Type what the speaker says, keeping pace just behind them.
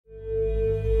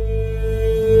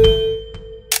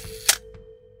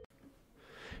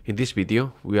In this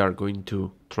video, we are going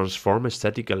to transform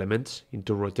static elements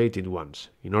into rotating ones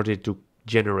in order to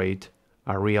generate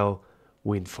a real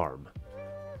wind farm.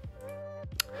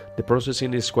 The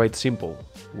processing is quite simple.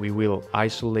 We will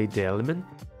isolate the element,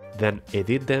 then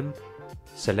edit them,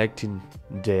 selecting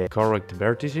the correct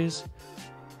vertices,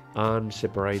 and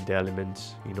separate the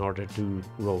elements in order to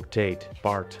rotate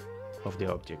part of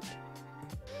the object.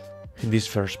 In this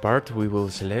first part, we will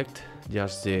select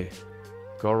just the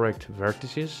correct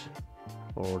vertices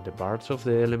or the parts of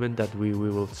the element that we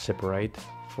will separate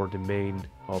for the main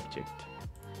object.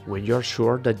 When you are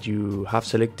sure that you have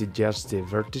selected just the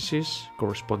vertices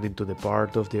corresponding to the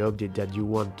part of the object that you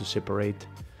want to separate,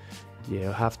 you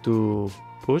have to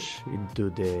push into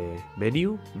the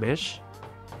menu, mesh,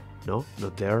 no,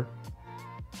 not there,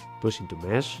 push into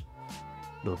mesh,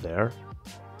 not there,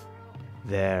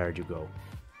 there you go,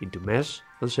 into mesh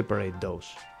and separate those.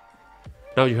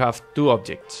 Now you have two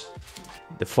objects.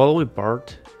 The following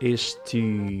part is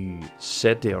to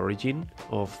set the origin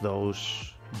of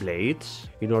those blades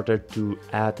in order to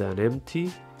add an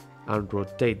empty and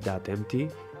rotate that empty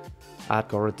at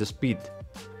correct speed.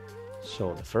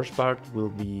 So the first part will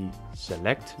be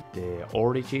select the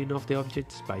origin of the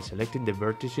objects by selecting the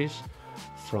vertices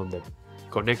from the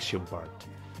connection part.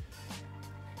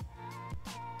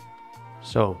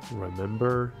 So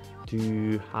remember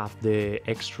to have the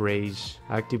X-rays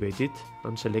activated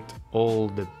and select all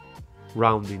the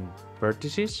rounding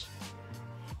vertices,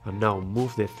 and now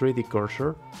move the 3D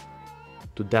cursor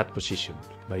to that position.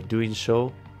 By doing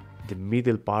so, the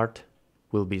middle part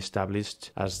will be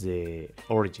established as the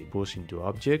origin. Push into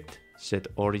object, set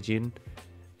origin,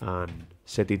 and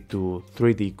set it to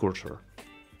 3D cursor.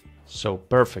 So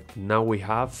perfect, now we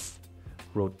have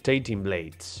rotating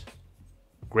blades.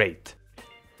 Great.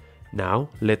 Now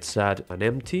let's add an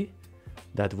empty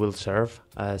that will serve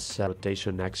as a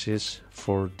rotation axis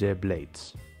for the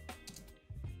blades.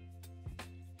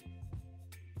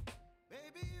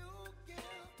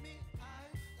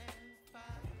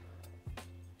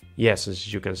 Yes,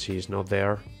 as you can see, it's not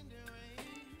there,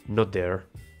 not there,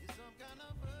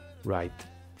 right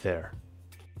there.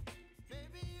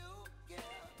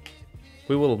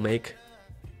 We will make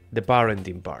the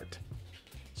parenting part.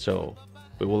 So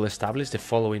we will establish the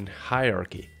following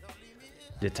hierarchy.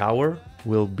 The tower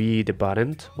will be the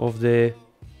parent of the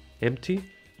empty,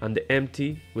 and the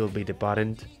empty will be the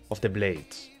parent of the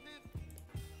blades.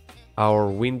 Our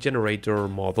wind generator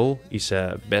model is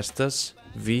a Vestas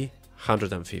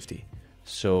V150.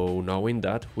 So knowing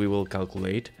that, we will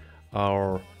calculate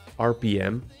our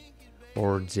RPM,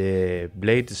 or the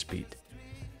blade speed.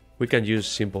 We can use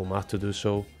simple math to do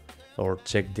so, or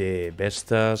check the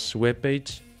Vestas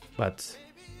webpage, but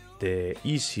the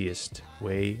easiest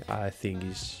way, I think,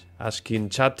 is asking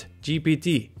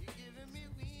ChatGPT.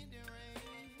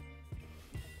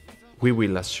 We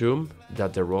will assume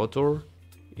that the rotor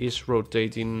is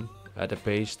rotating at a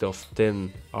pace of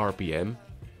 10 RPM.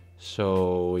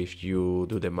 So if you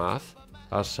do the math,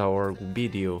 as our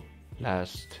video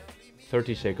lasts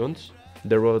 30 seconds,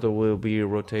 the rotor will be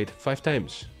rotated 5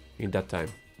 times in that time.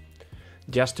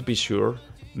 Just to be sure,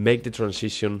 make the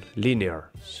transition linear,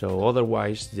 so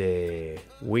otherwise the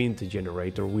wind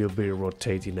generator will be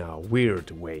rotating a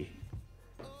weird way.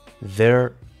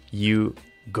 There you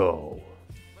go.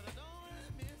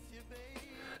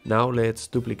 Now let's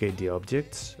duplicate the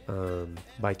objects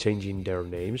by changing their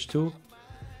names too,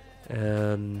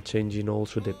 and changing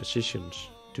also the positions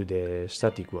to the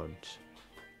static ones.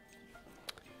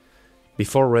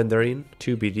 Before rendering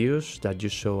two videos that you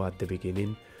saw at the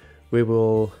beginning, we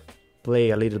will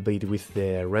play a little bit with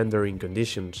the rendering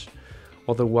conditions,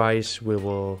 otherwise we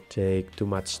will take too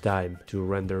much time to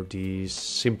render this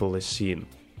simplest scene.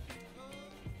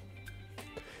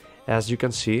 As you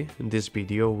can see in this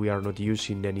video, we are not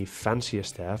using any fancy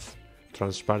stuff,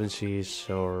 transparencies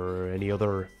or any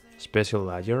other special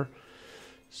layer,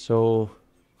 so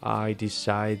I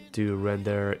decided to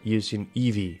render using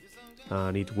Eevee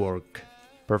and it worked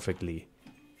perfectly.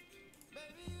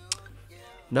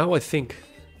 Now I think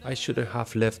I shouldn't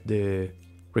have left the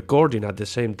recording at the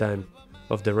same time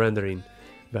of the rendering,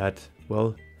 but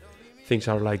well, things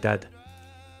are like that.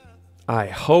 I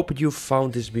hope you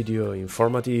found this video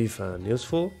informative and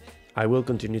useful. I will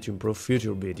continue to improve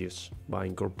future videos by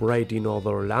incorporating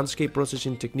other landscape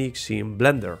processing techniques in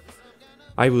Blender.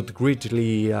 I would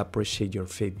greatly appreciate your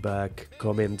feedback,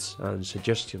 comments and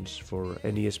suggestions for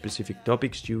any specific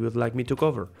topics you would like me to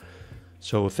cover.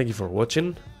 So thank you for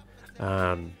watching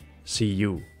and see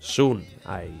you soon,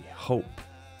 I hope.